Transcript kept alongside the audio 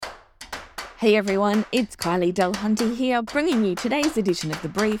Hey everyone, it's Kylie Delhunty here, bringing you today's edition of The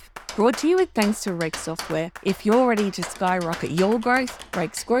Brief, brought to you with thanks to Rex Software. If you're ready to skyrocket your growth,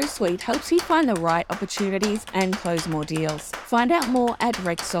 Rex Grow Suite helps you find the right opportunities and close more deals. Find out more at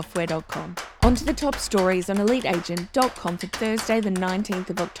rexsoftware.com. On to the top stories on eliteagent.com for Thursday the 19th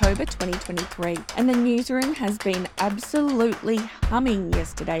of October 2023. And the newsroom has been absolutely humming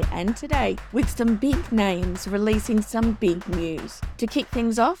yesterday and today with some big names releasing some big news. To kick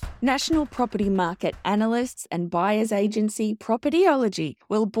things off, national property market analysts and buyers agency Propertyology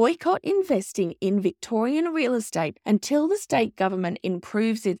will boycott investing in Victorian real estate until the state government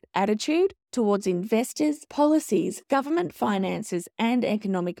improves its attitude towards investors, policies, government finances and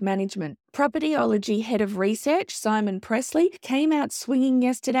economic management. Propertyology head of research Simon Presley came out swinging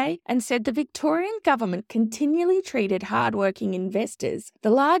yesterday and said the Victorian government continually treated hardworking investors, the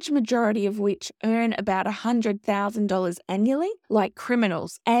large majority of which earn about $100,000 annually, like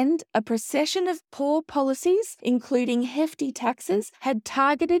criminals, and a procession of poor policies, including hefty taxes, had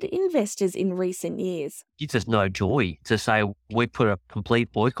targeted investors in recent years. Gives us no joy to say we put a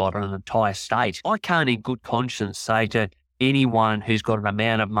complete boycott on an entire state. I can't in good conscience say to anyone who's got an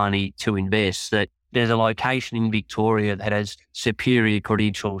amount of money to invest that there's a location in Victoria that has superior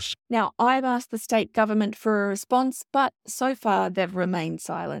credentials. Now, I've asked the state government for a response, but so far they've remained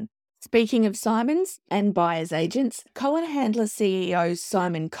silent. Speaking of Simons and buyers agents, Cohen Handler CEO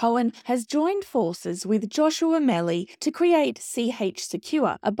Simon Cohen has joined forces with Joshua Melly to create CH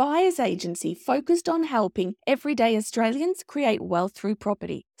Secure, a buyers agency focused on helping everyday Australians create wealth through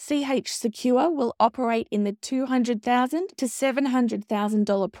property. CH Secure will operate in the $200,000 to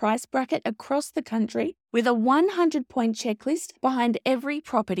 $700,000 price bracket across the country, with a 100-point checklist behind every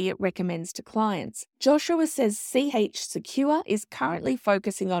property it recommends to clients. Joshua says CH Secure is currently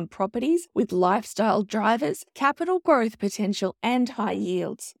focusing on properties with lifestyle drivers, capital growth potential and high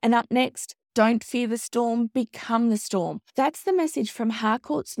yields. And up next, don't fear the storm, become the storm. That's the message from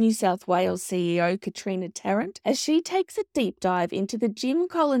Harcourt's New South Wales CEO Katrina Tarrant as she takes a deep dive into the Jim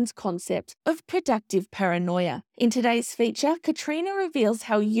Collins concept of productive paranoia. In today's feature, Katrina reveals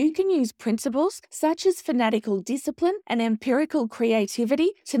how you can use principles such as fanatical discipline and empirical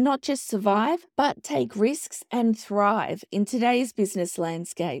creativity to not just survive, but take risks and thrive in today's business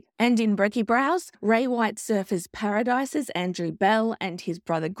landscape. And in Brekkie Browse, Ray White Surfers Paradise's Andrew Bell and his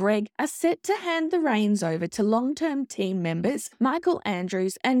brother Greg are set to hand the reins over to long-term team members Michael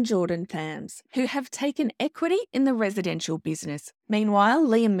Andrews and Jordan Thams, who have taken equity in the residential business. Meanwhile,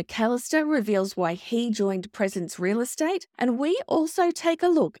 Liam McAllister reveals why he joined Presence Real Estate, and we also take a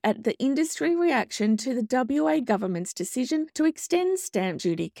look at the industry reaction to the WA government's decision to extend stamp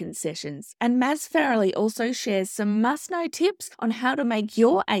duty concessions. And Maz Farrelly also shares some must-know tips on how to make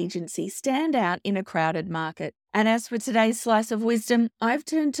your agency stand out in a crowded market. And as for today's slice of wisdom, I've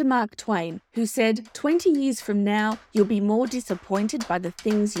turned to Mark Twain, who said, 20 years from now, you'll be more disappointed by the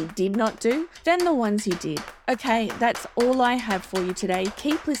things you did not do than the ones you did. Okay, that's all I have for you today.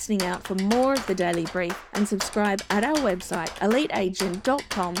 Keep listening out for more of the Daily Brief and subscribe at our website,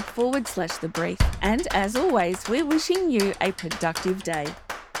 eliteagent.com/the brief. And as always, we're wishing you a productive day.